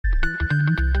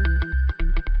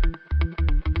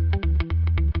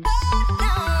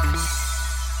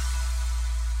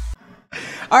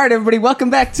All right, everybody, welcome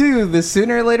back to the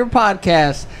Sooner or Later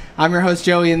podcast. I'm your host,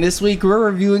 Joey, and this week we're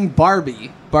reviewing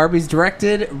Barbie. Barbie's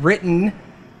directed, written,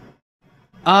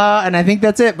 and I think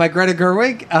that's it, by Greta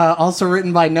Gerwig. Also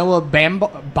written by Noah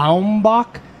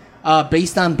Baumbach.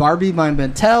 Based on Barbie by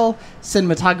Mattel.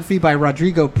 Cinematography by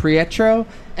Rodrigo Prieto.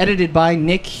 Edited by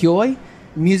Nick Hioy.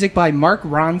 Music by Mark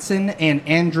Ronson and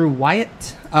Andrew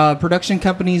Wyatt. Production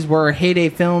companies were Heyday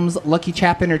Films, Lucky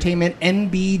Chap Entertainment,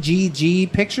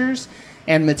 NBGG Pictures,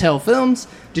 and Mattel Films.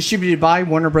 Distributed by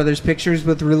Warner Brothers Pictures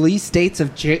with release dates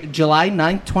of July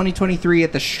 9th, 2023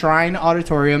 at the Shrine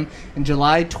Auditorium and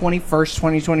July 21st,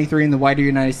 2023 in the wider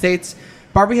United States.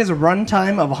 Barbie has a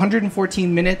runtime of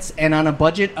 114 minutes and on a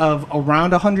budget of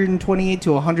around $128 to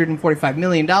 $145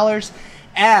 million.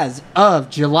 As of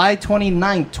July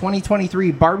 29th,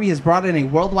 2023, Barbie has brought in a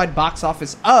worldwide box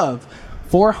office of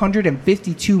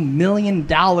 $452 million.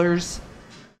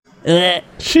 Why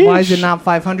is it not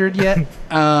 500 yet?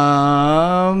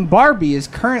 Barbie is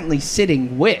currently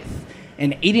sitting with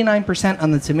an 89%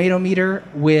 on the tomato meter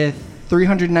with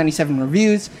 397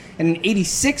 reviews and an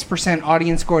 86%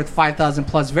 audience score with 5,000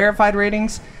 plus verified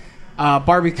ratings.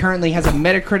 Barbie currently has a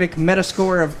Metacritic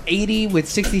Metascore of 80 with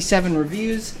 67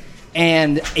 reviews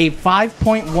and a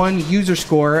 5.1 user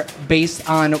score based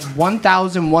on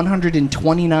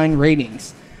 1,129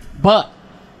 ratings. But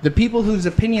the people whose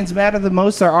opinions matter the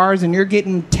most are ours, and you're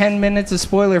getting 10 minutes of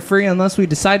spoiler-free unless we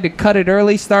decide to cut it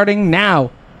early starting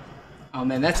now. Oh,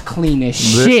 man, that's clean as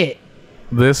shit.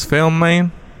 This film,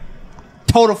 man?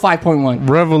 Total 5.1.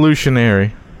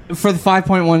 Revolutionary. For the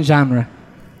 5.1 genre.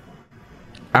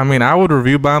 I mean, I would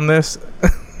review bomb this.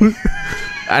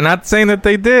 I'm not saying that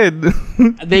they did.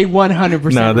 They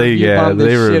 100% no, they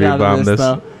review bombed this.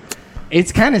 Though.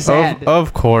 It's kind of sad.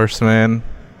 Of course, man.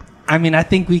 I mean, I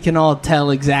think we can all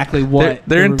tell exactly what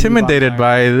they're intimidated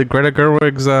by the Greta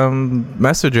Gerwig's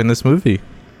message in this movie.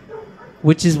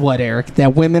 Which is what, Eric?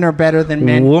 That women are better than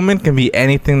men? Women can be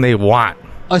anything they want.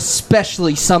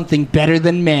 Especially something better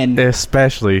than men.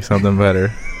 Especially something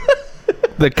better.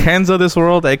 The Kens of this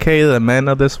world, aka the men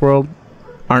of this world,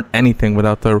 aren't anything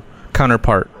without their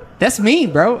counterpart. That's me,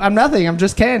 bro. I'm nothing. I'm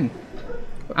just Ken.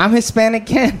 I'm Hispanic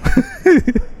Ken.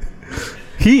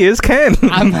 He is Ken.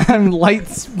 I'm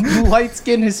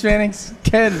light-skinned Hispanic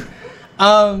Ken.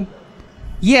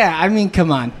 Yeah, I mean,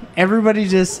 come on. Everybody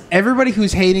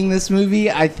who's hating this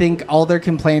movie, I think all their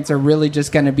complaints are really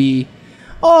just going to be,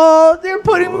 oh, they're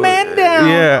putting men down.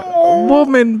 Yeah, oh,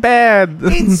 woman bad.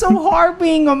 It's so hard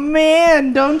being a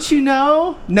man, don't you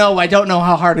know? No, I don't know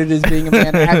how hard it is being a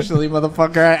man, actually,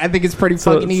 motherfucker. I think it's pretty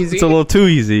fucking easy. It's a little too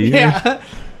easy. Yeah,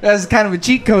 that's kind of a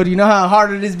cheat code. You know how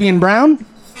hard it is being brown?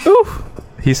 Ooh.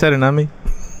 He said it, not me.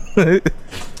 Yeah,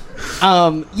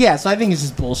 so I think it's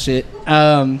just bullshit.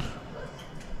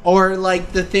 Or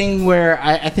like the thing where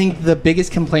I think the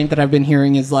biggest complaint that I've been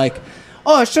hearing is like,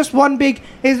 oh, it's just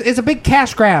it's a big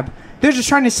cash grab. They're just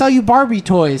trying to sell you Barbie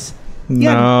toys.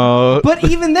 Yeah, no. But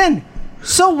even then,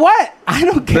 so what? I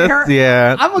don't care.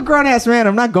 Yeah. I'm a grown-ass man.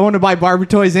 I'm not going to buy Barbie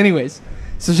toys anyways.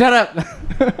 So shut up.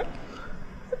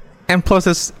 And plus,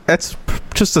 it's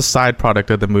just a side product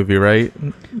of the movie, right?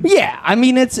 Yeah, I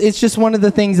mean, it's just one of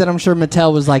the things that I'm sure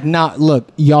Mattel was like, nah, look,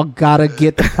 y'all gotta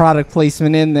get the product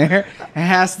placement in there. It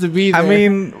has to be there. I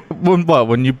mean, when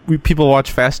people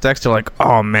watch Fast X, they're like,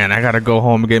 oh man, I gotta go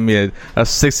home and get me a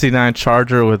 69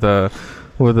 Charger with a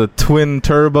twin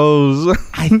turbos.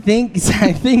 I think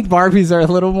Barbies are a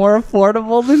little more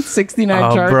affordable than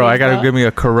 69 Chargers. Bro, I gotta give me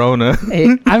a Corona.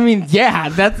 I mean, yeah,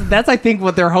 that's I think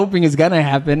what they're hoping is gonna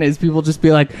happen is people just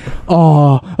be like,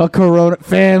 oh, a Corona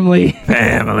family.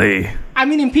 I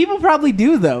mean, and people probably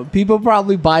do though. People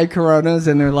probably buy Coronas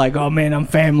and they're like, oh man, I'm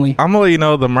family. I'm gonna let you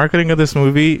know the marketing of this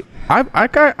movie.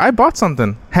 I bought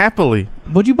something happily.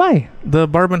 What'd you buy? The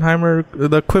Barbenheimer,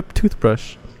 the Quip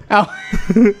toothbrush. Oh.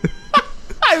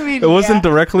 I mean, it wasn't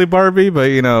directly Barbie,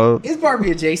 but you know, it's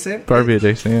Barbie adjacent.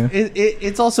 Yeah.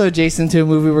 It's also adjacent to a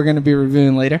movie we're going to be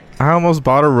reviewing later. I almost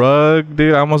bought a rug,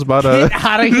 dude. I almost bought Get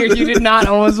out of here! You did not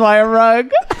almost buy a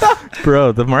rug,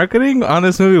 bro. The marketing on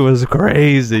this movie was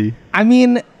crazy. I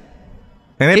mean,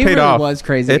 and it paid really off. Was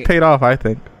crazy. It paid off, I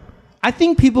think. I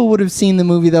think people would have seen the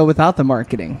movie though without the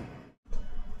marketing.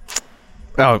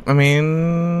 Oh, I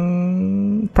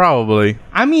mean, probably.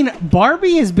 I mean,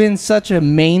 Barbie has been such a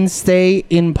mainstay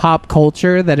in pop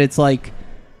culture that it's like,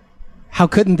 how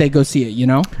couldn't they go see it, you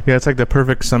know? Yeah, it's like the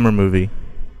perfect summer movie.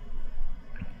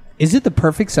 Is it the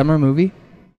perfect summer movie?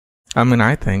 I mean,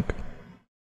 I think.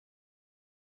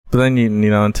 But then, you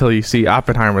know, until you see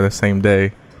Oppenheimer the same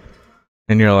day,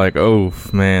 and you're like, oh,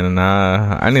 man,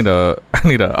 I need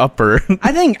a upper.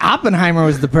 I think Oppenheimer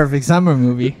was the perfect summer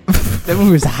movie. That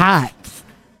movie was hot.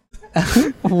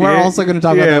 We're also going to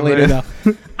talk about that later, though.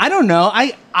 I don't know.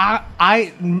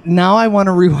 I now I want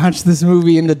to rewatch this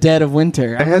movie in the dead of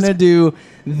winter. I'm going to do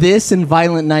this and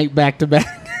Violent Night back to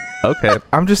back. Okay,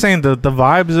 I'm just saying the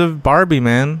vibes of Barbie,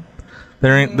 man.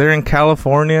 They're in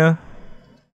California.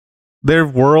 Their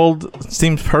world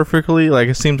seems perfectly like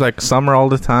it seems like summer all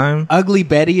the time. Ugly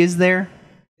Betty is there.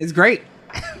 It's great.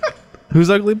 Who's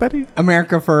Ugly Betty?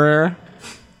 America Ferrera,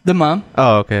 the mom.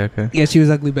 Oh, okay. Yeah, she was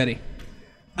Ugly Betty.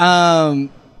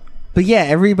 But yeah,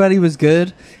 everybody was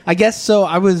good. I guess so.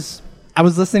 I was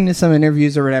listening to some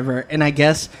interviews or whatever, and I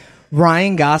guess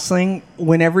Ryan Gosling,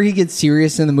 whenever he gets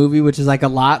serious in the movie, which is like a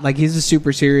lot, like he's a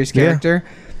super serious character.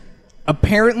 Yeah.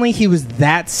 Apparently, he was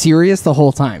that serious the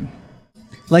whole time.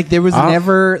 Like there was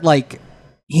never like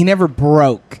he never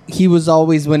broke. He was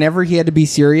always whenever he had to be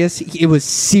serious, it was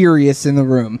serious in the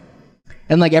room,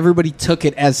 and like everybody took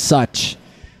it as such.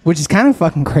 Which is kind of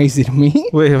fucking crazy to me.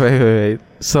 Wait.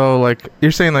 So, like, you're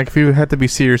saying, like, if he had to be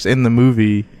serious in the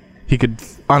movie, he could,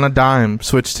 on a dime,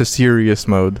 switch to serious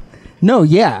mode? No,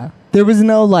 yeah. There was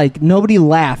no, like, nobody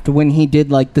laughed when he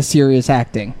did, like, the serious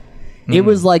acting. It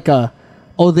was like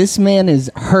this man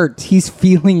is hurt. He's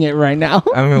feeling it right now.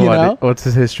 I mean, what's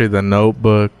his history? The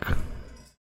Notebook.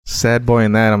 Sad boy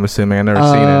in that, I'm assuming. I've never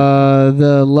seen it.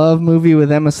 The love movie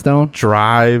with Emma Stone.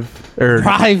 Drive,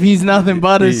 he's nothing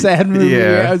but a sad movie.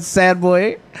 Yeah. Sad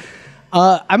boy.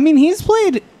 I mean,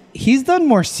 he's done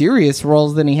more serious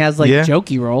roles than he has, like,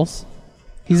 jokey roles.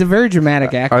 He's a very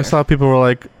dramatic actor. I saw people were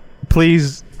like,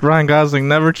 please, Ryan Gosling,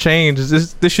 never change.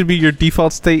 This should be your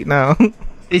default state now.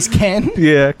 Is Ken?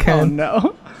 Yeah, Ken.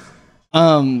 Oh,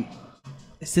 no.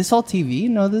 Is this all TV?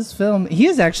 No, this is film. He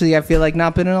has actually, I feel like,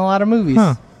 not been in a lot of movies.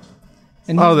 Huh.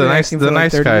 The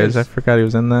nice guys. I forgot he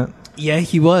was in that. Yeah,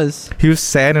 he was. He was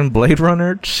sad in Blade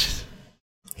Runner.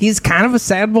 He's kind of a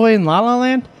sad boy in La La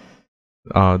Land.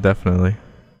 Oh, definitely.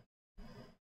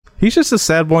 He's just a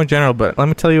sad boy in general, but let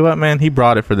me tell you what, man, he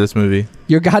brought it for this movie.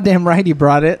 You're goddamn right, he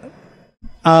brought it.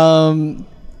 What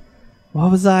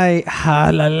was I?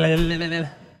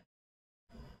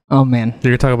 Oh, man.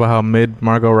 You're talking about how mid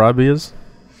Margot Robbie is?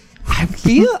 I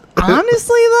feel,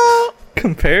 honestly, though...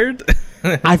 Compared?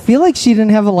 I feel like she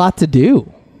didn't have a lot to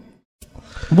do.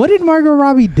 What did Margot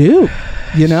Robbie do?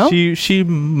 You know? She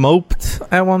moped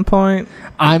at one point.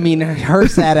 I mean, her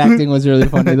sad acting was really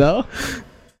funny, though.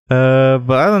 But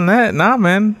other than that, nah,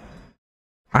 man.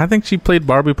 I think she played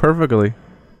Barbie perfectly.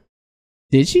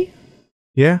 Did she?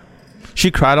 Yeah.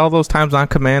 She cried all those times on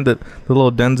command, the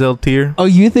little Denzel tear. Oh,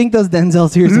 you think those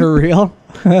Denzel tears are real?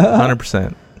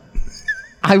 100%.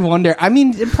 I wonder. I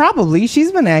mean, probably.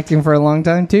 She's been acting for a long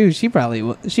time, too. She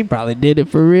probably did it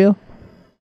for real.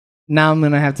 Now I'm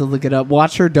going to have to look it up.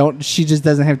 Watch her. She just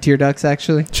doesn't have tear ducts,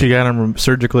 actually. She got them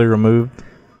surgically removed.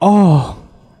 Oh.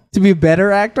 To be a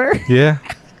better actor? Yeah.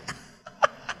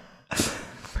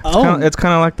 It's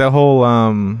kind of like that whole,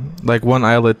 like one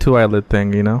eyelid, two eyelid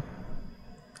thing, you know?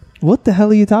 What the hell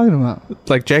are you talking about?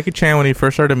 Like Jackie Chan, when he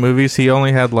first started movies, he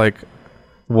only had like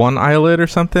one eyelid or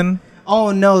something.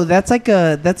 Oh no, that's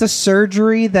a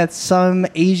surgery that some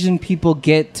Asian people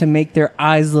get to make their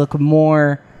eyes look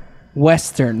more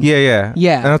Western. Yeah.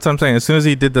 And that's what I'm saying. As soon as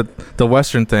he did the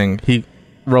Western thing, he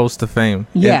rose to fame.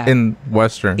 Yeah. In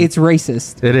Western. It's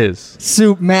racist. It is.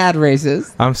 Mad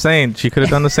racist. I'm saying she could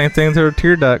have done the same thing to her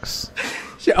tear ducts.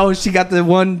 She got the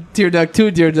one tear duct,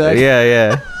 two tear ducts.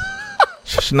 Yeah.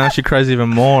 Now she cries even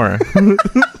more.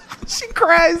 She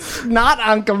cries not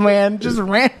on command, just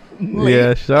randomly.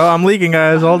 Yeah. I'm leaking,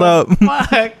 guys. Hold up.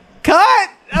 Fuck. Cut!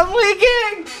 I'm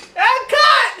leaking!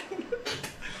 Cut!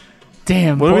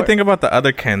 Damn. What do we think about the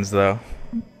other Kens, though?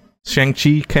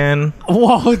 Shang-Chi Ken?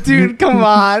 Whoa, dude, come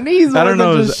on. He's more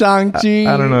than just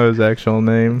Shang-Chi. I don't know his actual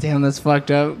name. Damn, that's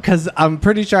fucked up. Because I'm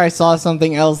pretty sure I saw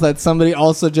something else that somebody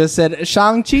also just said,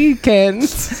 Shang-Chi Ken. And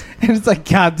it's like,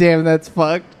 god damn, that's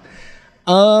fucked.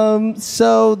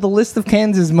 So the list of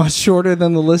Kens is much shorter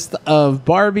than the list of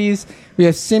Barbies. We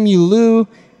have Simu Liu,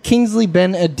 Kingsley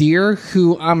Ben-Adir,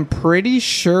 who I'm pretty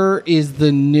sure is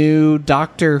the new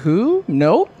Doctor Who.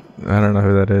 Nope. I don't know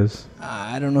who that is.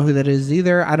 I don't know who that is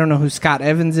either. I don't know who Scott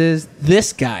Evans is.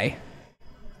 This guy,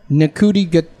 Nakuti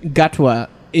Gatwa,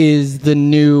 is the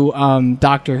new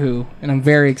Doctor Who, and I'm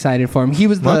very excited for him. He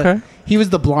was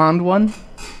the blonde one.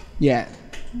 Yeah,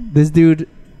 this dude,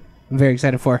 I'm very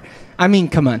excited for. I mean,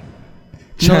 come on,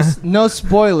 no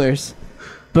spoilers,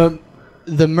 but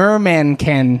the Merman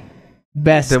Ken,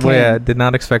 best Ken. Yeah, did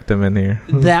not expect him in here.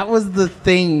 That was the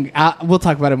thing. We'll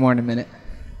talk about it more in a minute.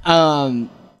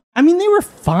 I mean, they were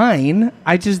fine.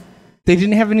 They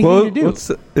didn't have anything to do.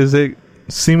 Is it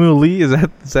Simu Lee? Is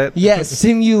that? Yeah,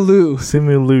 Simu Liu.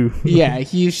 Simu Liu. Yeah,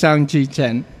 he's Shang-Chi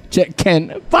Chen.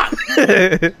 Ken.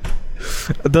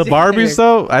 The Barbies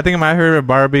though, I think my favorite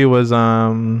Barbie was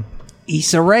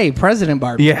Issa Rae, President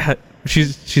Barbie. Yeah,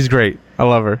 she's great. I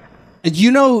love her.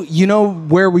 You know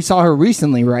where we saw her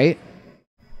recently, right?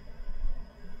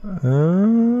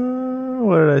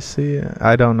 Where did I see it?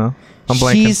 I don't know. I'm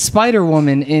blanking. She's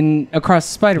Spider-Woman in Across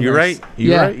the Spider-Verse.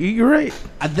 You're right. You're right.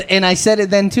 And I said it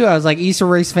then too. I was like, Issa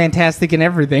Rae's fantastic in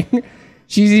everything.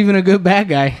 She's even a good bad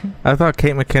guy. I thought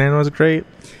Kate McKinnon was great.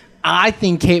 I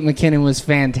think Kate McKinnon was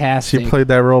fantastic. She played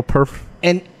that role perfect.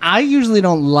 And I usually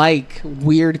don't like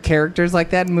weird characters like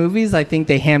that in movies. I think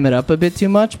they ham it up a bit too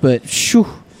much. But shoo,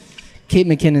 Kate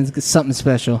McKinnon's something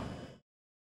special.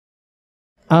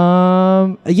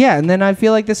 Yeah, and then I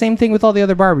feel like the same thing with all the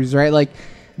other Barbies, right? Like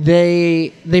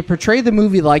they portray the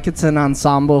movie like it's an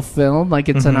ensemble film, like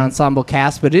it's an ensemble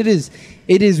cast, but it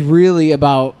is really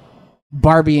about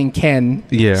Barbie and Ken.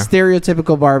 Yeah.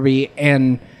 Stereotypical Barbie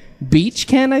and Beach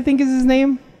Ken, I think is his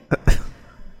name.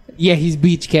 Yeah, he's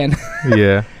Beach Ken.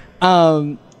 Yeah.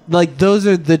 Like those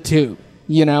are the two,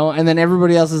 you know, and then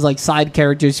everybody else is like side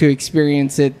characters who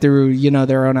experience it through, you know,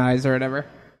 their own eyes or whatever.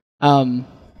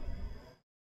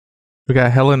 We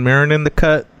got Helen Mirren in the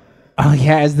cut. Oh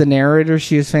yeah, as the narrator,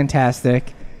 she was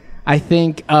fantastic. I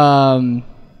think Rhea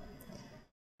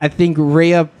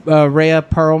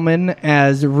Perlman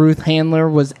as Ruth Handler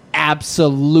was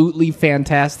absolutely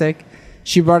fantastic.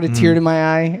 She brought a tear to my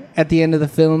eye at the end of the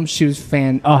film. She was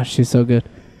she was so good.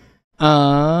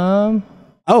 That's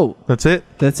it.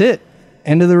 That's it.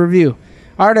 End of the review.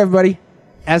 All right, everybody.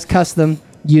 As custom,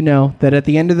 you know that at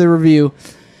the end of the review,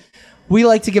 we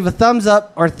like to give a thumbs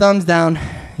up or thumbs down.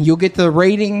 You'll get the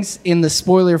ratings in the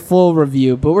spoiler full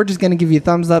review, but we're just going to give you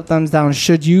thumbs up, thumbs down.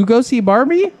 Should you go see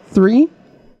Barbie? 3,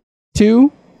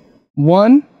 2,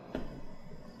 1.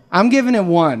 I'm giving it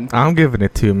 1. I'm giving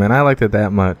it 2, man. I liked it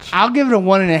that much. I'll give it a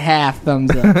 1.5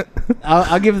 thumbs up.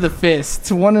 I'll give it the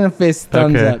fist. 1 1/5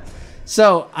 thumbs up.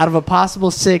 So, out of a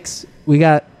possible 6, we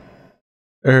got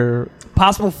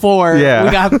possible 4. Yeah.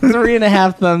 We got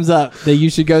 3.5 thumbs up that you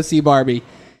should go see Barbie.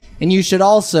 And you should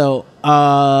also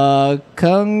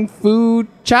Kung Fu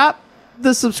Chop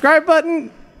the subscribe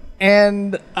button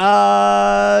and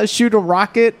shoot a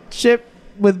rocket ship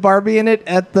with Barbie in it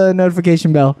at the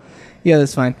notification bell. Yeah,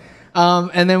 that's fine.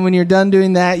 And then when you're done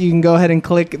doing that, you can go ahead and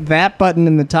click that button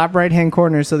in the top right-hand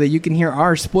corner so that you can hear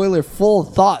our spoiler-full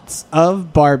thoughts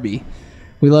of Barbie.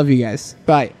 We love you guys.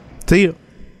 Bye. See you.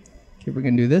 Okay, we're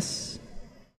going to do this.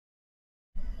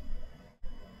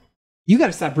 You got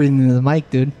to stop breathing into the mic,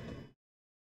 dude.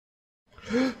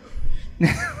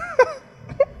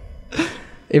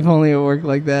 If only it worked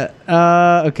like that.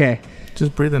 Okay.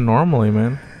 Just breathing normally,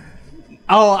 man.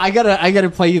 Oh, I gotta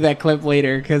play you that clip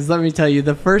later, because let me tell you,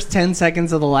 the first 10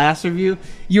 seconds of the last review,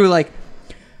 you were like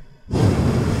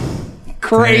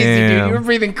crazy, dude. You were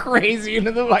breathing crazy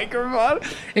into the microphone,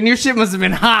 and your shit must have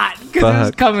been hot because it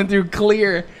was coming through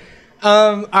clear.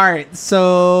 All right,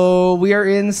 so we are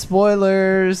in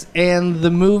spoilers, and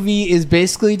the movie is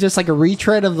basically just like a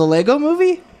retread of the Lego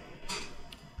movie.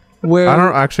 Where I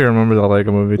don't actually remember the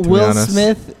Lego movie, to be honest.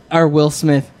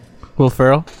 Will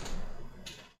Ferrell.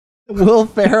 Will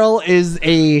Ferrell is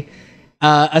a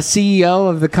CEO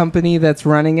of the company that's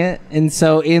running it, and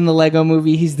so in the Lego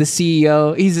movie, he's the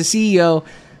CEO. He's a CEO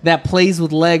that plays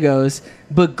with Legos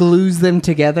but glues them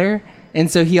together. And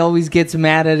so he always gets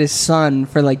mad at his son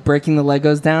for like breaking the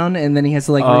Legos down, and then he has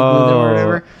to like reglue them or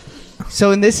whatever.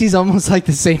 So in this, he's almost like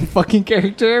the same fucking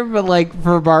character, but like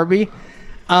for Barbie.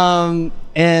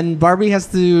 And Barbie has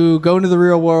to go into the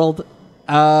real world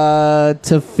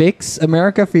to fix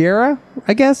America Fiera,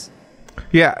 I guess.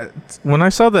 Yeah, when I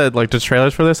saw the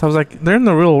trailers for this, I was like, they're in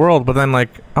the real world, but then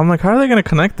I'm like, how are they gonna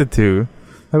connect the two?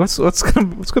 Like, what's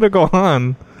gonna go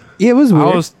on? Yeah, it was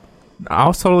weird. I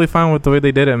was totally fine with the way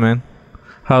they did it, man.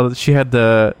 How she had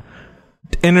the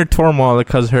inner turmoil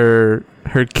because her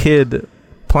kid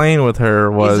playing with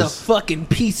her was a fucking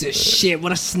piece of shit.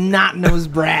 What a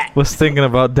snot-nosed brat. Was thinking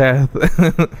about death.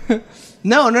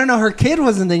 No. Her kid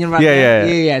wasn't thinking about death.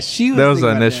 Yeah. She was. That was the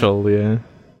initial. Yeah.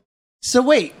 So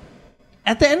wait,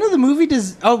 at the end of the movie,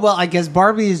 I guess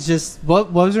Barbie is just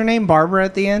what was her name? Barbara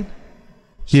at the end.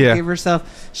 She gave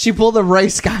herself. She pulled a Ray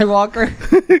Skywalker.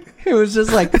 It was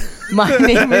just like, my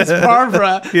name is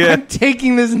Barbara. Yeah. I'm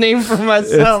taking this name for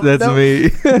myself. That's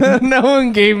me. No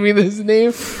one gave me this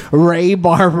name, Ray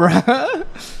Barbara,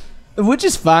 which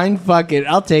is fine. Fuck it,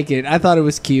 I'll take it. I thought it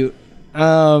was cute.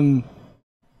 I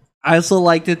also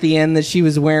liked at the end that she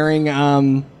was wearing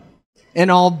an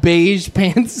all beige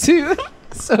pantsuit.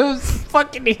 So it was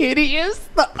fucking hideous.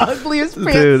 The ugliest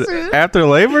pantsuit. Dude, after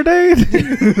Labor Day?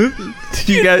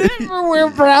 You never wear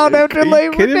brown after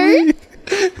Labor Day?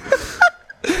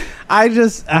 I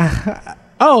just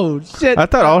oh shit. I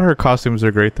thought all her costumes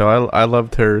are great though. I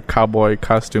loved her cowboy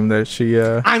costume that she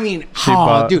I mean, she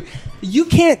bought. dude, you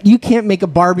can't make a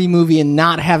Barbie movie and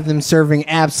not have them serving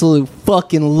absolute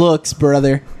fucking looks,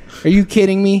 brother. Are you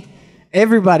kidding me?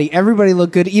 Everybody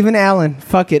looked good. Even Alan.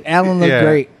 Fuck it, Alan looked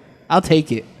great. I'll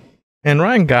take it. And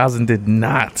Ryan Gosling did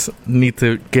not need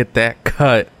to get that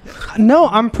cut. No,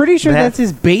 I'm pretty sure that's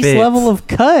his base level of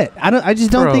cut. I just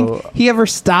don't think he ever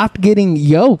stopped getting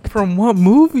yoked. From what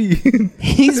movie?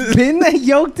 He's been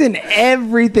yoked in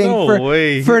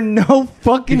everything for no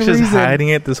fucking reason. He's just hiding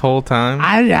it this whole time.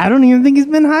 I don't even think he's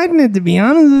been hiding it, to be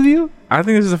honest with you. I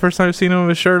think this is the first time I've seen him with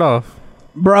his shirt off.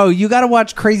 Bro, you gotta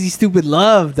watch Crazy Stupid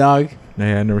Love, dog.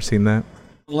 Yeah, I've never seen that.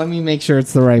 Let me make sure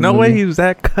it's the right No movie. way he was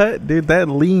that cut, dude. That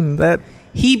lean, that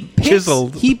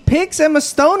chiseled. He picks Emma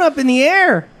Stone up in the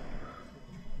air.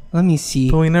 Let me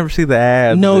see. But we never see the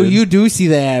abs. No, dude. you do see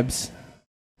the abs.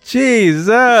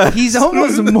 Jesus. He's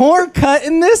almost more cut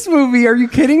in this movie. Are you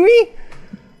kidding me?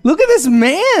 Look at this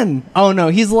man. Oh, no,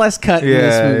 he's less cut in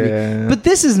this movie. Yeah. But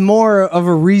this is more of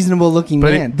a reasonable looking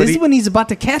man. This is when he's about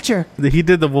to catch her. He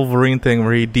did the Wolverine thing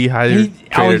where he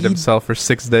dehydrated himself for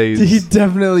 6 days. He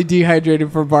definitely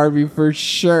dehydrated for Barbie for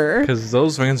sure. Because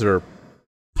those veins are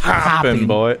popping,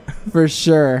 boy. For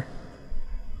sure.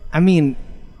 I mean,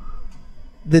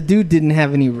 the dude didn't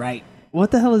have any right.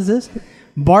 What the hell is this?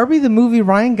 Barbie the movie,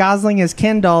 Ryan Gosling as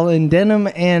Ken doll in denim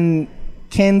and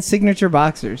Ken signature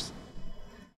boxers.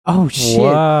 Oh shit.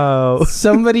 Wow.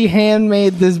 Somebody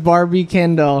handmade this Barbie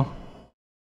Ken doll.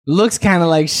 Looks kind of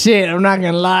like shit, I'm not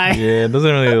gonna lie. Yeah, it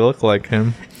doesn't really look like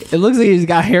him. It looks like he's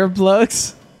got hair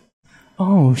plugs.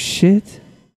 Oh shit.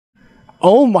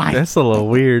 Oh my. That's a little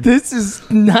weird. This is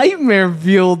nightmare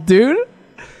fuel, dude.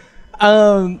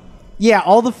 Yeah,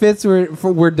 all the fits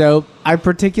were dope. I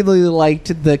particularly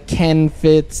liked the Ken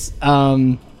fits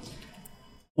when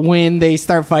they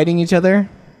start fighting each other.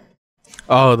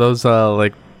 Oh, those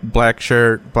like black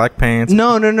shirt, black pants.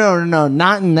 No,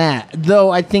 not in that. Though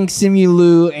I think Simu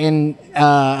Liu and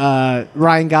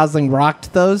Ryan Gosling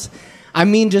rocked those. I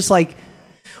mean, just like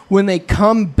when they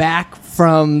come back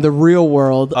from the real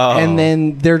world and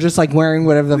then they're just like wearing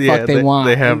whatever the fuck they want.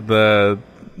 They have the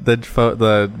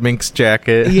minx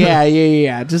jacket.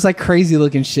 Yeah. Just like crazy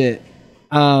looking shit.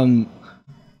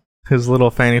 His little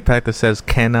fanny pack that says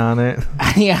Ken on it.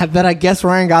 Yeah, that I guess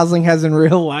Ryan Gosling has in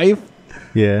real life.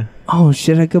 Yeah. Oh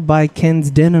shit! I could buy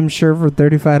Ken's denim shirt for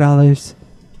 $35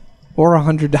 or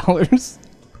 $100.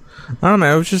 I don't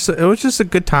know. It was just a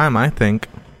good time. I think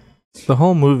the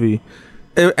whole movie,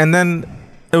 and then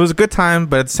it was a good time.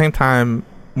 But at the same time,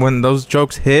 when those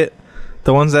jokes hit,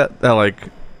 the ones that like,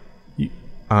 you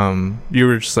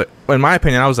were just like, in my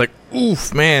opinion, I was like,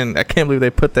 oof, man, I can't believe they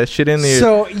put that shit in there.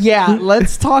 So yeah,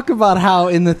 let's talk about how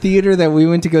in the theater that we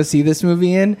went to go see this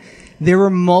movie in, there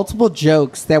were multiple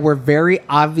jokes that were very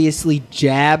obviously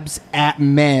jabs at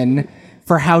men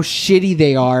for how shitty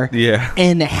they are. Yeah.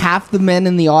 And half the men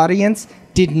in the audience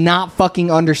did not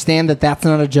fucking understand that that's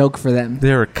not a joke for them.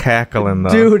 They were cackling, though.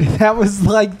 Dude, that was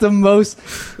like the most...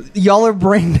 Y'all are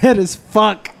brain dead as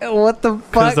fuck. What the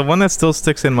fuck? Because the one that still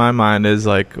sticks in my mind is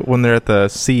like when they're at the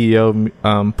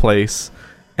CEO place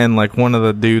and like one of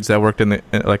the dudes that worked in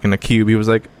the cube, he was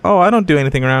like, oh, I don't do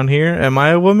anything around here. Am I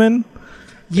a woman?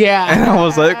 Yeah. And I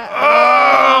was like,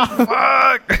 oh,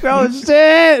 fuck. Oh,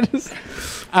 shit.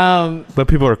 But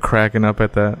people were cracking up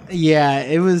at that. Yeah,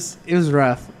 it was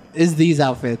rough. Is these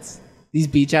outfits. These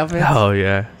beach outfits. Oh,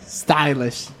 yeah.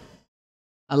 Stylish.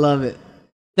 I love it.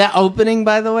 That opening,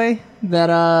 by the way,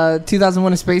 that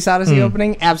 2001 A Space Odyssey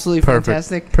opening, absolutely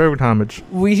fantastic. Perfect homage.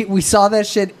 We saw that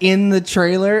shit in the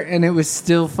trailer, and it was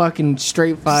still fucking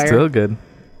straight fire. Still good.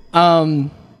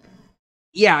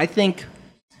 Yeah, I think...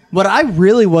 What I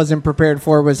really wasn't prepared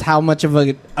for was how much of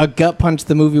a gut punch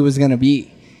the movie was going to be.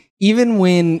 Even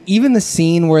the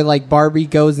scene where like Barbie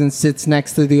goes and sits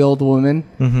next to the old woman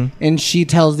and she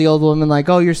tells the old woman like,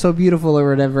 oh, you're so beautiful or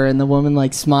whatever. And the woman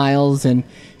like smiles and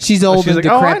she's old and like,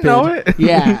 decrepit. Oh, I know it.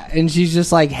 Yeah. And she's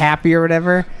just like happy or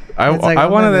whatever. I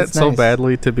wanted that so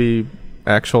badly to be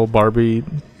actual Barbie.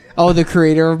 Oh, the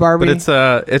creator of Barbie.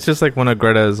 But it's just like one of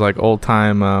Greta's like old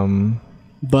time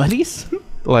buddies.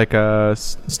 Like a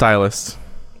stylist.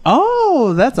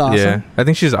 Oh, that's awesome. Yeah, I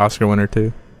think she's an Oscar winner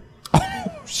too.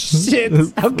 Shit.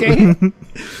 Okay.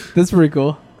 That's pretty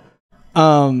cool.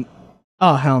 Oh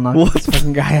hell no. Get this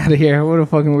fucking guy out of here. What a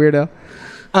fucking weirdo.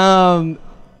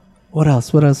 What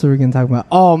else? What else are we gonna talk about?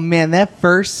 Oh man, that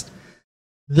first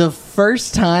The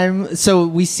first time, so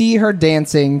we see her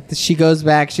dancing. She goes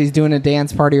back. She's doing a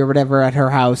dance party or whatever at her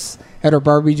house, at her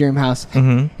Barbie dream house,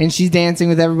 and she's dancing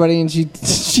with everybody. And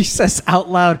she says out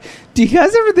loud, "Do you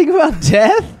guys ever think about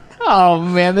death?" Oh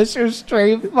man, this was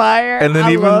straight fire. And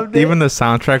then even the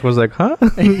soundtrack was like, huh?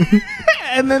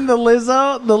 And then the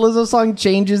Lizzo song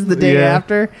changes the day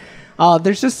after.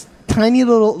 There's just tiny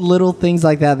little things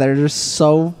like that are just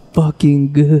so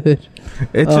fucking good.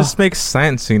 It just makes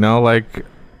sense, you know. Like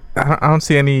I don't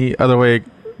see any other way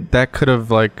that could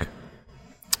have like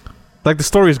the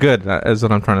story's good, is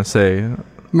what I'm trying to say.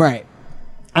 Right.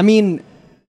 I mean,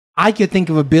 I could think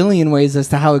of a billion ways as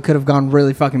to how it could have gone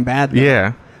really fucking bad. Though.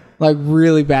 Yeah. Like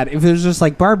really bad. If it was just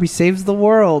like Barbie saves the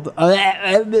world.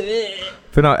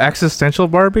 But no, existential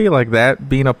Barbie, like that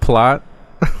being a plot.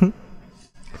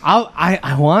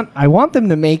 I want them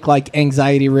to make like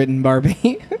anxiety ridden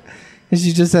Barbie. And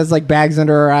she just has like bags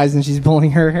under her eyes and she's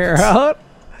pulling her hair out.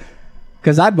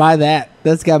 Cause I'd buy that.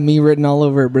 That's got me written all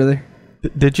over it, brother.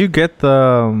 Did you get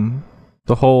the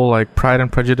whole like Pride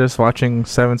and Prejudice watching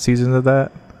 7 seasons of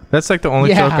that? That's like the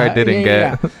only joke I didn't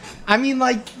get. I mean,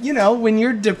 like, you know, when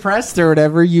you're depressed or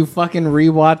whatever, you fucking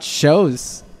rewatch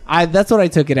shows. That's what I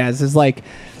took it as. Is like,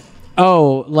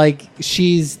 oh, like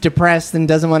she's depressed and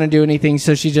doesn't want to do anything,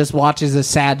 so she just watches a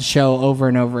sad show over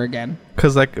and over again.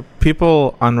 Because like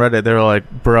people on Reddit, they were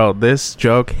like, "Bro, this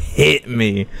joke hit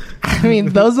me." I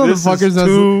mean, those motherfuckers this is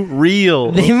too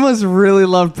real. They must really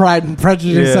love Pride and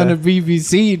Prejudice on the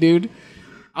BBC, dude.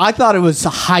 I thought it was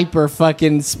hyper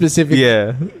fucking specific.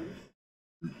 Yeah.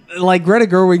 Like Greta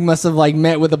Gerwig must have like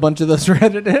met with a bunch of those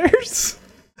Redditors.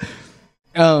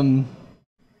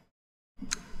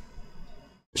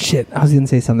 Shit, I was gonna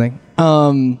say something.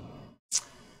 Oh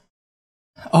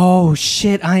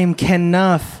shit, I am Ken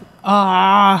Nuff.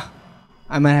 I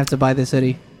might have to buy this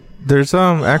hoodie. There's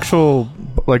actual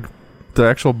like the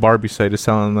actual Barbie site is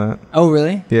selling that. Oh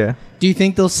really? Yeah. Do you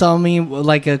think they'll sell me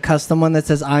like a custom one that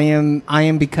says I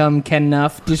am become Ken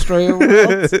Nuff, destroyer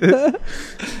worlds?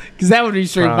 Because that would be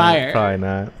straight fire. Probably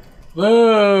not.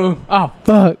 Whoa! Oh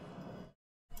fuck.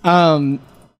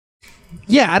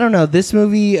 Yeah, I don't know. This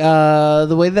movie,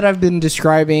 the way that I've been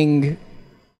describing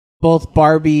both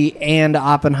Barbie and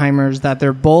Oppenheimer is that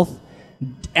they're both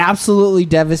absolutely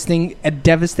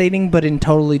devastating, but in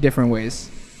totally different ways.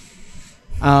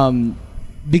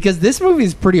 Because this movie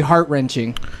is pretty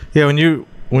heart-wrenching. Yeah,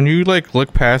 when you like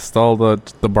look past all the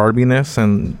Barbiness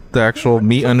and the actual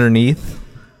meat underneath,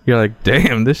 you're like,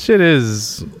 damn, this shit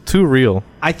is too real.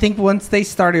 I think once they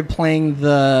started playing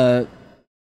the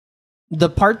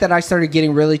part that I started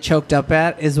getting really choked up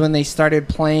at is when they started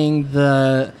playing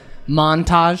the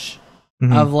montage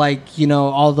of like, you know,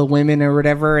 all the women or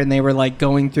whatever, and they were like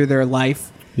going through their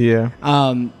life. Yeah.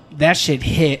 That shit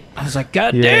hit. I was like,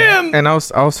 God damn. And I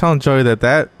was telling Joey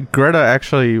that Greta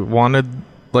actually wanted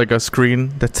like a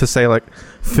screen to say like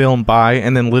film by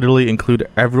and then literally include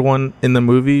everyone in the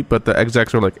movie, but the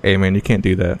execs were like, hey man, you can't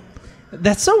do that.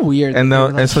 That's so weird. And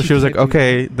so she was like,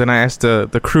 okay. Then I asked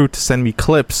the crew to send me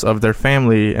clips of their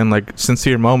family and like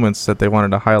sincere moments that they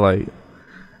wanted to highlight.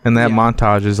 And that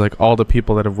montage is like all the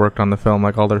people that have worked on the film,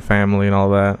 like all their family and all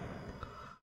that.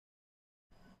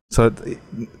 So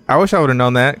I wish I would have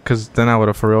known that, because then I would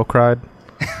have for real cried.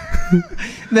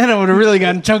 Then I would have really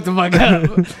gotten choked the fuck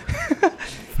up.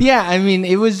 Yeah, I mean,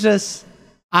 it was just...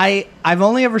 I've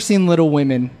only ever seen Little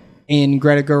Women in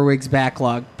Greta Gerwig's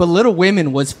backlog, but Little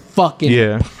Women was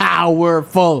fucking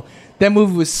powerful. That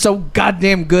movie was so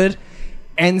goddamn good.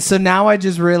 And so now I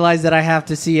just realized that I have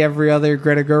to see every other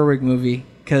Greta Gerwig movie,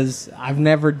 because I've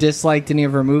never disliked any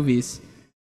of her movies.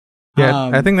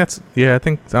 Yeah, I think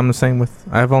I'm the same with...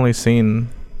 I've only seen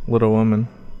Little Women.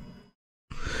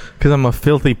 Because I'm a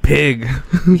filthy pig.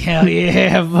 Hell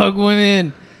yeah, fuck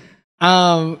women.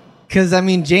 Because, I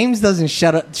mean, James doesn't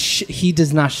shut up. He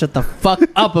does not shut the fuck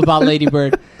up about Lady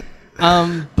Bird.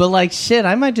 But, like, shit,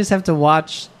 I might just have to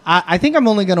watch... I think I'm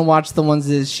only going to watch the ones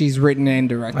that she's written and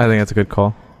directed. I think that's a good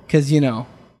call. Because, you know...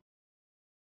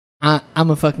 I'm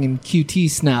a fucking QT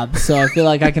snob, so I feel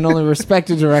like I can only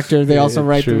respect a director if they also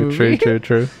write the movie.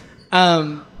 True.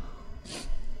 But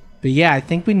yeah, I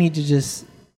think we need to just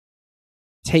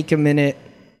take a minute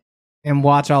and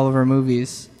watch all of her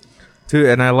movies. Dude,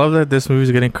 and I love that this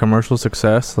movie's getting commercial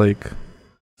success. Like,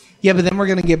 yeah, but then we're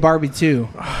gonna get Barbie too.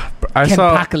 I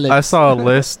saw a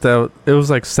list that it was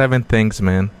like 7 things,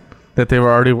 man, that they were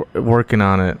already working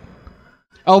on it.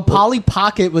 Oh, Polly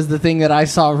Pocket was the thing that I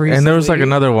saw recently. And there was like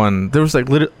another one. There was like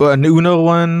an Uno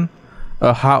one,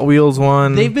 a Hot Wheels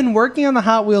one. They've been working on the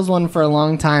Hot Wheels one for a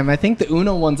long time. I think the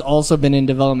Uno one's also been in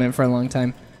development for a long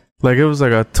time. Like, it was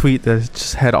like a tweet that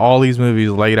just had all these movies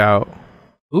laid out.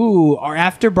 Ooh, or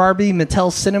after Barbie,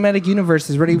 Mattel's Cinematic Universe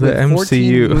is ready with The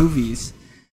 14 MCU. movies.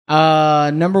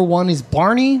 Number 1 is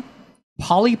Barney.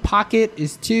 Polly Pocket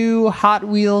is 2. Hot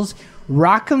Wheels.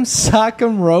 Rock'em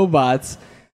Sock'em Robots.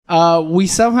 We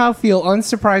somehow feel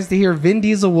unsurprised to hear Vin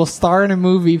Diesel will star in a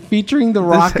movie featuring the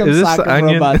Rock'em is this Sock'em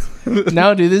Onion? Robots.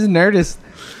 No, dude, this is Nerdist.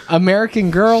 American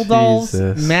Girl Dolls,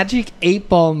 Jesus. Magic 8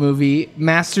 Ball movie,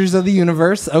 Masters of the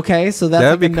Universe. Okay, so that's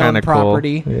That'd like a be known kind of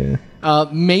property. cool. Yeah.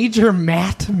 Major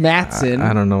Matt Matson.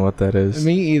 I don't know what that is.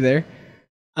 Me either.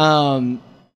 Oh,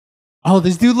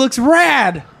 this dude looks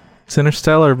rad. It's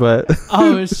Interstellar, but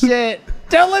Oh shit!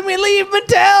 Don't let me leave,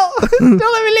 Mattel. Don't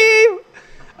let me leave.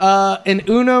 An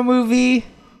Uno movie,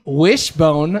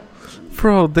 Wishbone,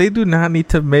 bro, they do not need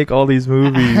to make all these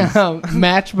movies.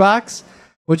 Matchbox,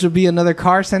 which will be another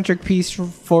car-centric piece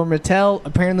for Mattel.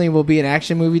 Apparently, it will be an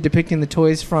action movie depicting the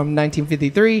toys from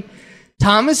 1953.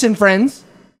 Thomas and Friends.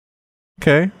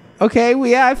 Okay,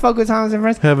 Yeah, I fuck with Thomas and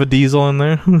Friends. have a Diesel in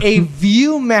there. A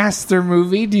Viewmaster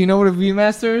movie. Do you know what a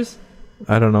Viewmaster is?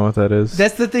 I don't know what that is.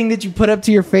 That's the thing that you put up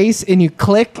to your face and you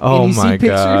click Oh and you my see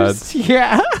pictures.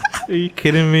 Yeah. Are you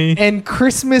kidding me? And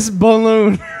Christmas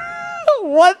balloon.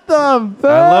 What the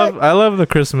fuck? I love the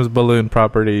Christmas balloon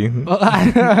property.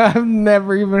 I've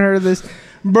never even heard of this.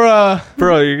 Bruh.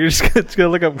 Bro, you're just gonna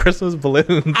look up Christmas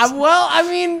balloons. I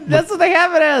mean, that's what they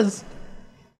have it as.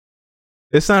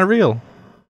 It's not real.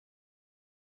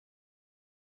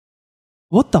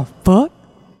 What the fuck?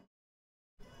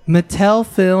 Mattel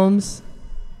Films.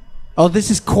 Oh, this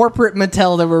is corporate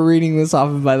Mattel that we're reading this off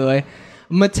of, by the way.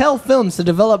 Mattel Films to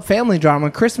develop family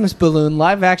drama, Christmas balloon,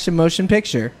 live action motion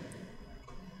picture.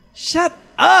 Shut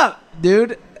up,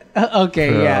 dude. Okay,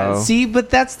 Bro. yeah. See, but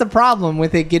that's the problem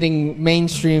with it getting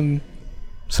mainstream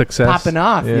Success. popping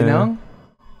off, you Yeah. know?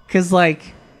 Because, like,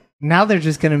 now they're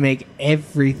just going to make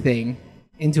everything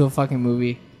into a fucking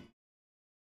movie.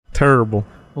 Terrible.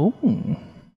 Ooh.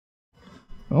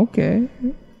 Okay.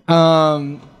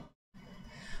 I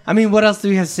mean, what else do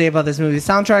we have to say about this movie? The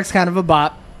soundtrack's kind of a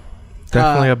bop.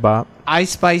 Definitely a bop.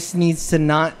 Ice Spice needs to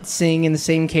not sing in the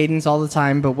same cadence all the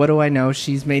time, but what do I know?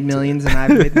 She's made millions and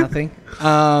I've made nothing.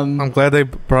 I'm glad they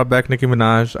brought back Nicki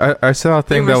Minaj. I saw a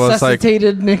thing that was like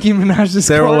resuscitated Nicki Minaj's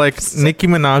they were like corpse. Nicki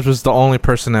Minaj was the only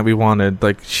person that we wanted.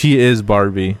 Like she is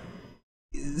Barbie.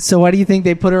 So why do you think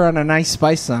they put her on a Nice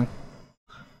Spice song?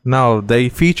 No, they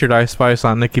featured Ice Spice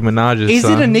on Nicki Minaj's Is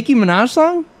song. it a Nicki Minaj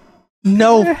song?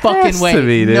 No It fucking has way. to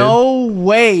be, dude. No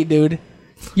way, dude.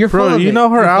 You're full Bro, of you it. know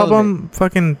her You're full of album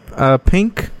fucking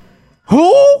Pink? it.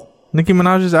 Who? Nicki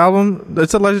Minaj's album?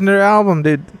 It's a legendary album,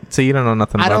 dude. So you don't know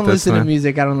nothing I about don't this, listen to man.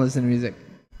 music. I don't listen to music.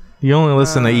 You only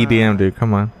listen to EDM, dude.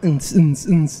 Come on.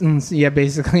 Yeah,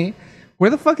 basically. Where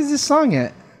the fuck is this song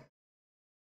at?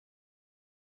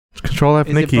 Control F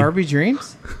Is Nicki. it Barbie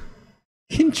Dreams?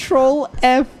 Control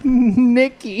F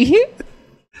Nicki.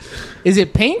 Is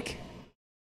it Pink?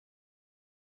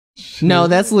 No,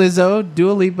 that's Lizzo,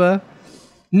 Dua Lipa.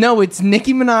 No, it's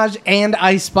Nicki Minaj and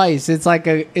Ice Spice. It's like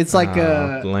lame.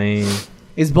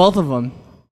 it's both of them.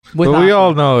 But we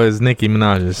all know is Nicki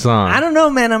Minaj's song. I don't know,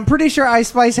 man. I'm pretty sure Ice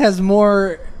Spice has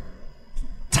more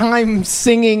time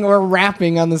singing or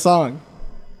rapping on the song.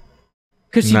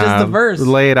 Because she does the verse.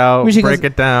 Lay it out, Where she break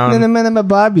goes, it down.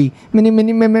 Barbie.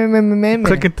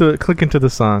 Click into the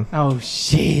song. Oh,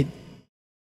 shit.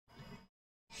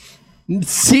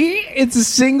 See? It's a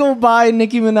single by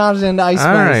Nicki Minaj and Ice Spice.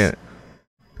 All right.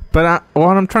 But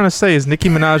what I'm trying to say is Nicki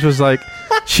Minaj was like,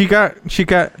 she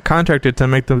got contracted to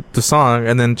make the song,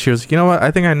 and then she was, you know what? I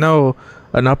think I know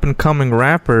an up and coming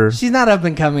rapper. She's not up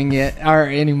and coming yet or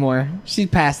anymore. She's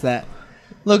past that.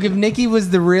 Look, if Nicki was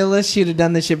the realist, she'd have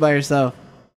done this shit by herself.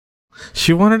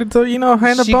 She wanted to,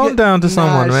 hand a bone down to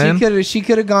someone, man. She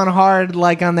could have gone hard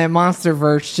like on that Monster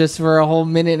Verse just for a whole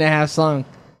minute and a half song.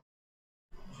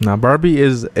 Now Barbie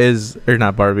is or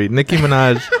not Barbie. Nicki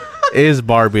Minaj is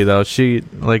Barbie though. She's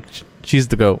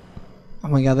the GOAT. Oh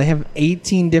my god, they have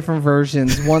 18 different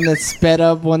versions. One that's sped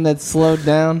up, one that's slowed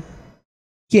down.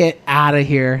 Get out of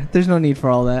here. There's no need for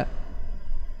all that.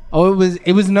 Oh,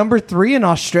 it was number 3 in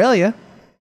Australia.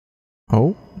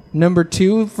 Oh. Number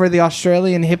 2 for the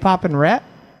Australian hip hop and rap.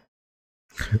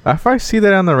 If I see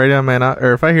that on the radio, man,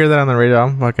 or if I hear that on the radio,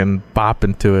 I'm fucking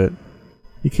bopping to it.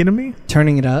 You kidding me?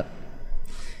 Turning it up.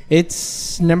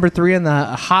 It's number 3 on the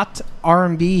hot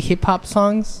R&B hip hop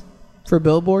songs for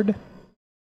Billboard.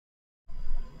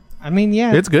 I mean,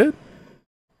 yeah. It's good.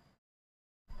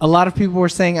 A lot of people were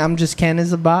saying I'm Just Ken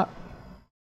is a bop.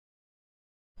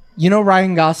 You know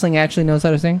Ryan Gosling actually knows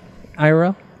how to sing?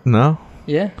 IRL? No.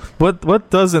 Yeah. What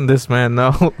doesn't this man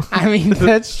know? I mean,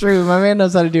 that's true. My man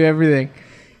knows how to do everything.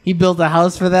 He built a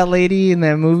house for that lady in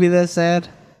that movie that's sad.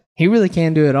 He really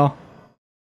can do it all.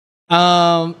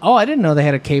 I didn't know they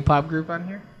had a K-pop group on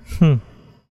here. They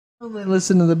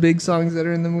listen to the big songs that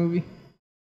are in the movie.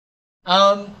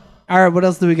 All right, what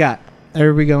else do we got?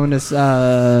 Are we going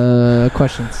to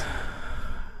questions?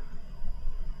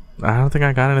 I don't think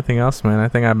I got anything else, man. I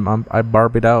think I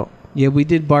Barbied out. Yeah, we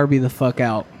did Barbie the fuck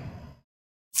out.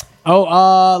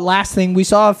 Oh, last thing, we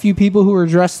saw a few people who were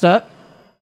dressed up.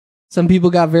 Some people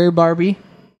got very Barbie.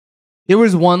 There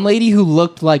was one lady who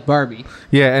looked like Barbie.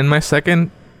 Yeah, and the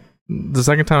second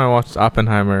time I watched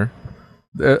Oppenheimer,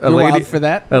 a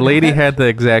lady had the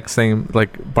exact same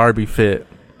like Barbie fit.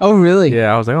 Oh, really?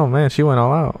 Yeah, I was like, oh man, she went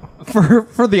all out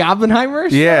for the Oppenheimer.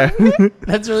 Yeah,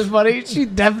 that's really funny. She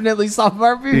definitely saw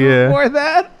Barbie before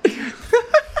that.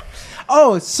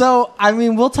 Oh, so I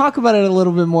mean, we'll talk about it a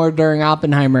little bit more during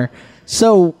Oppenheimer.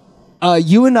 So,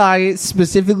 you and I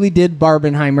specifically did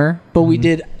Barbenheimer, but we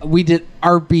did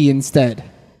Barbie instead.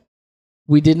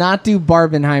 We did not do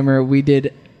Barbenheimer. We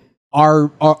did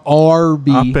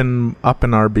Barbie. Up and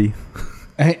Barbie.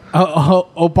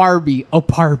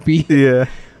 Barbie. Yeah.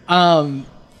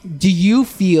 Do you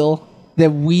feel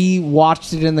that we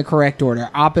watched it in the correct order?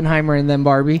 Oppenheimer and then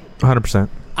Barbie? 100%.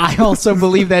 I also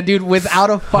believe that, dude, without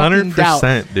a fucking 100%,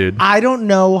 doubt. Dude. I don't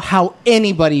know how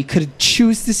anybody could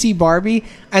choose to see Barbie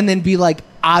and then be like,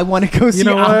 I want to go see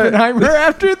Oppenheimer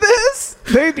after this.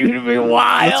 They do to be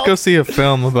wild. Let's go see a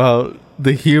film about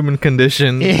the human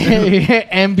condition.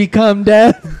 And become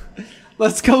death.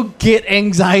 Let's go get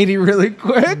anxiety really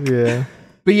quick. Yeah.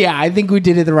 But yeah, I think we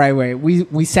did it the right way.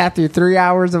 We sat through 3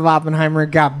 hours of Oppenheimer,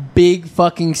 got big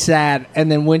fucking sad,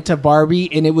 and then went to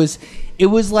Barbie, and it was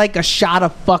like a shot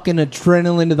of fucking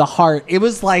adrenaline to the heart. It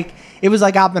was like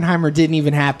Oppenheimer didn't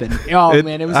even happen. Oh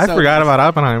man, it was. I forgot about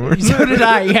Oppenheimer. So did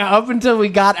I. Yeah, up until we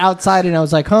got outside, and I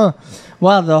was like, huh,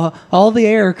 wow, all the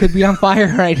air could be on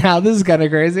fire right now. This is kind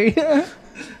of crazy.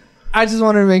 I just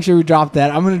wanted to make sure we dropped that.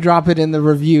 I'm going to drop it in the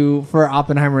review for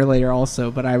Oppenheimer later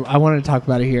also, but I wanted to talk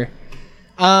about it here.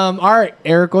 All right,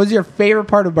 Eric, what was your favorite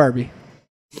part of Barbie?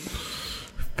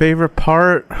 Favorite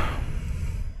part?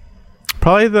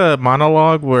 Probably the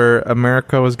monologue where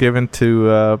America was given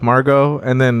to Margot,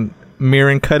 and then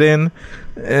Mirren cut in,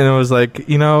 and it was like,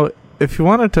 if you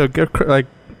wanted to get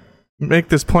make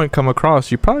this point come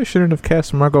across, you probably shouldn't have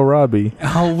cast Margot Robbie.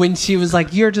 Oh, when she was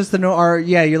like, you're just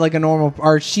you're like a normal,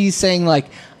 or she's saying like,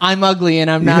 I'm ugly and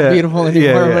I'm not beautiful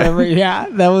anymore, or whatever. Yeah,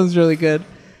 that was really good.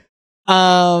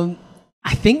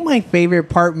 I think my favorite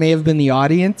part may have been the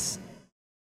audience.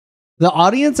 The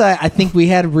audience, I think we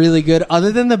had really good,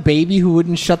 other than the baby who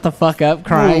wouldn't shut the fuck up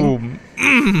crying.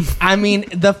 I mean,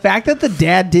 the fact that the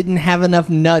dad didn't have enough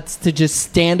nuts to just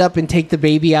stand up and take the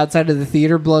baby outside of the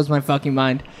theater blows my fucking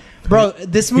mind. Bro,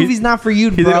 this movie's not for you,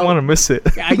 bro. He didn't want to miss it.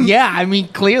 Yeah, I mean,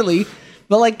 clearly.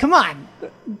 But, like, come on.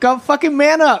 Go fucking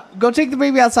man up. Go take the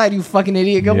baby outside, you fucking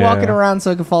idiot. Go walking around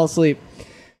so I can fall asleep.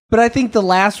 But I think the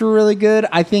laughs were really good.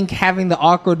 I think having the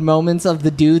awkward moments of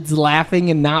the dudes laughing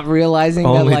and not realizing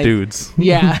Only that, like... dudes.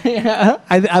 Yeah.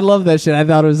 I love that shit. I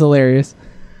thought it was hilarious.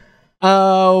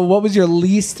 What was your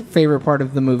least favorite part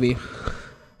of the movie?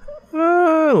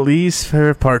 Least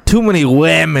favorite part. Too many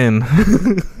women.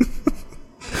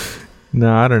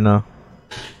 No, I don't know.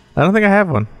 I don't think I have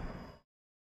one.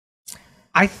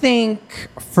 I think,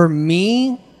 for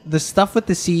me, the stuff with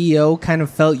the CEO kind of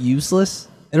felt useless.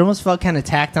 It almost felt kind of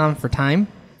tacked on for time.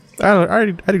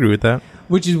 I'd agree with that.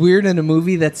 Which is weird in a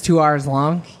movie that's 2 hours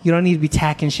long. You don't need to be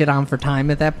tacking shit on for time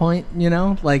at that point,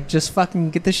 Like, just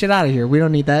fucking get this shit out of here. We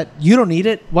don't need that. You don't need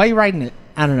it. Why are you writing it?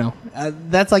 I don't know.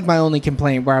 That's like my only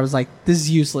complaint where I was like, this is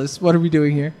useless. What are we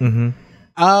doing here?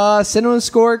 Mm-hmm. Cinema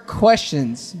Score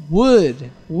questions.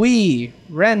 Would we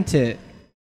rent it?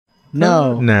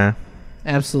 No. Nah.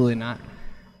 Absolutely not.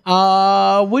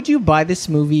 Would you buy this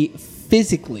movie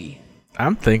physically?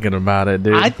 I'm thinking about it,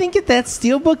 dude. I think if that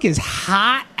steelbook is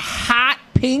hot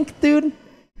pink, dude.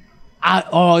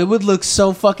 It would look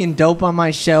so fucking dope on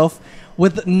my shelf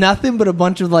with nothing but a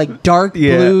bunch of like dark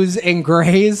blues and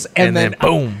grays, and then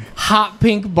boom, hot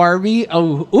pink Barbie.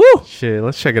 Oh, ooh! Shit,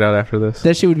 let's check it out after this.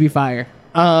 That shit would be fire.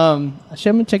 I'm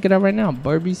gonna check it out right now.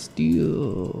 Barbie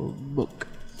steelbook.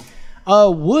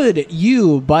 Would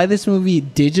you buy this movie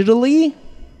digitally?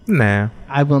 Nah.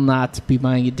 I will not be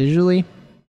buying it digitally.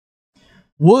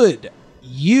 Would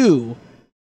you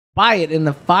buy it in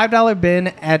the $5 bin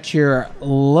at your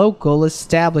local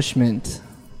establishment?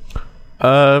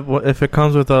 If it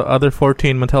comes with other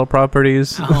 14 Mattel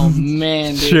properties. Oh,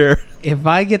 man. Dude. Sure. If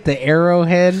I get the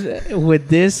Arrowhead with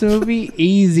this movie,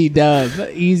 easy dub.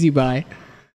 Easy buy.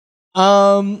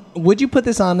 Would you put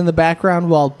this on in the background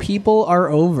while people are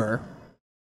over?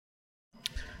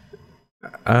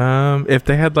 If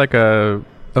they had like a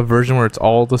a version where it's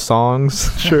all the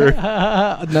songs, sure.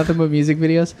 Nothing but music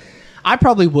videos. I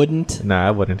probably wouldn't. Nah,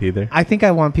 I wouldn't either. I think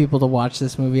I want people to watch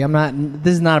this movie.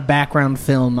 This is not a background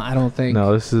film, I don't think.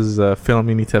 No, this is a film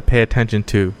you need to pay attention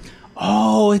to.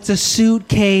 Oh, it's a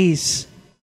suitcase.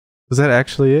 Is that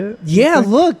actually it? Yeah,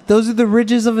 look. Those are the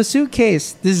ridges of a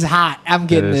suitcase. This is hot. I'm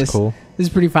getting this. Cool. This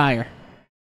is pretty fire.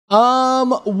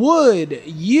 Would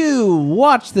you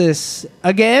watch this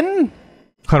again?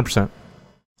 100%.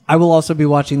 I will also be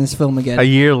watching this film again. A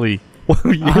yearly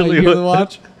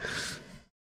watch?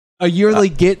 A yearly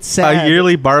get sad. A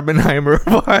yearly Barbenheimer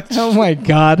watch. Oh my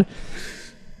God.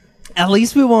 At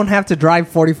least we won't have to drive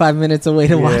 45 minutes away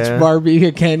to watch Barbie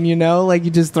again, you know? Like,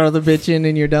 you just throw the bitch in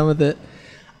and you're done with it.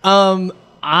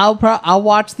 I'll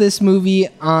watch this movie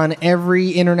on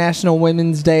every International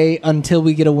Women's Day until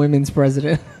we get a women's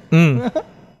president. And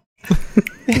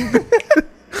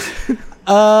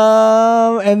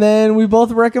then we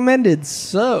both recommended.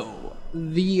 So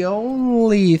the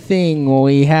only thing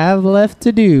we have left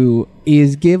to do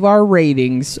is give our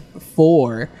ratings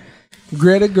for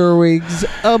Greta Gerwig's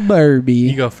A Barbie.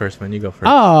 You go first, man. You go first.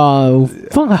 Oh,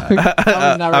 fuck.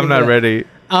 I'm not ready.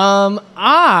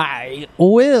 I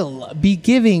will be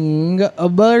giving A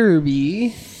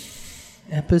Barbie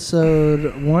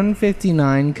episode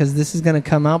 159 because this is going to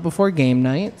come out before game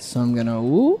night. So I'm going to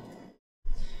woo.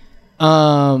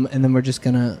 And then we're just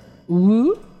going to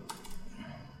woo.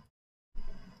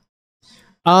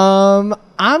 I'm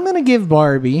going to give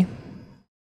Barbie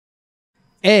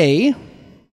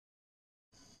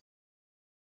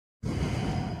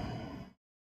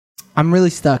I'm really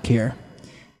stuck here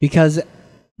because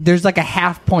there's like a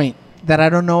half point that I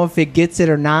don't know if it gets it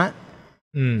or not.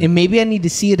 And maybe I need to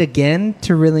see it again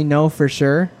to really know for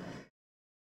sure.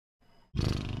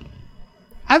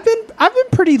 I've been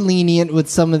pretty lenient with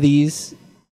some of these.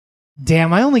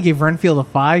 Damn, I only gave Renfield a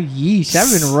 5. Yeesh,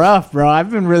 I've been rough, bro. I've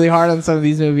been really hard on some of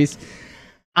these movies.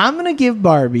 I'm going to give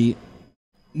Barbie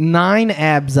 9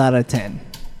 abs out of 10.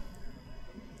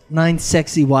 9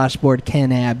 sexy washboard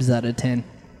Ken abs out of 10.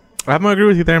 I'm going to agree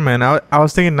with you there, man. I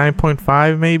was thinking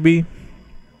 9.5 maybe.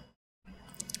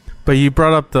 But you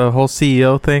brought up the whole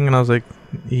CEO thing, and I was like,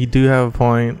 you do have a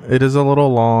point. It is a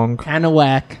little long. Kind of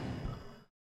whack.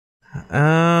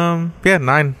 Yeah,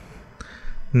 9.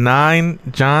 9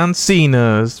 John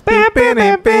Cena's. Oh, we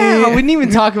didn't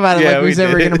even talk about it like we was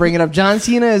ever going to bring it up. John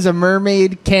Cena is a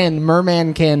merman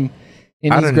Ken.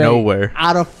 Out of nowhere.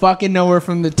 Out of fucking nowhere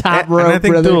from the top rope, and I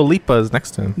think brother. Dua Lipa is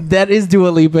next to him. That is Dua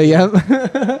Lipa, yep.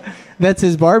 That's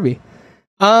his Barbie.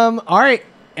 All right,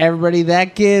 everybody.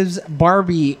 That gives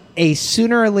Barbie a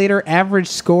sooner or later average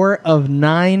score of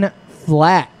 9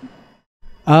 flat.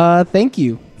 Thank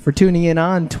you for tuning in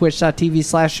on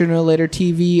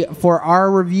twitch.tv/soonerlatertv for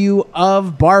our review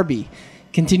of Barbie.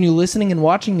 Continue listening and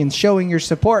watching and showing your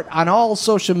support on all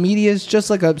social medias,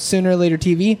 just like a Sooner or Later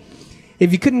TV.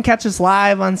 If you couldn't catch us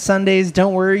live on Sundays,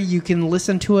 don't worry. You can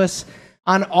listen to us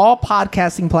on all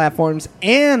podcasting platforms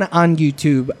and on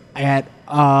YouTube at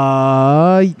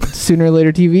Sooner or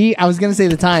Later TV. I was going to say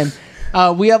the time.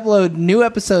 We upload new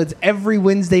episodes every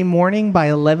Wednesday morning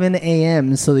by 11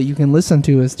 a.m. so that you can listen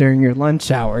to us during your lunch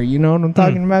hour. You know what I'm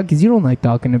talking about? Because you don't like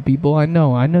talking to people. I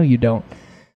know you don't.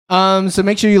 So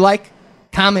make sure you like,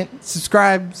 comment,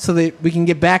 subscribe so that we can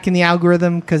get back in the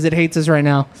algorithm because it hates us right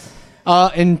now.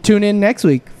 And tune in next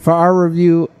week for our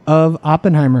review of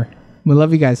Oppenheimer. We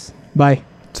love you guys. Bye.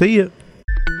 See ya.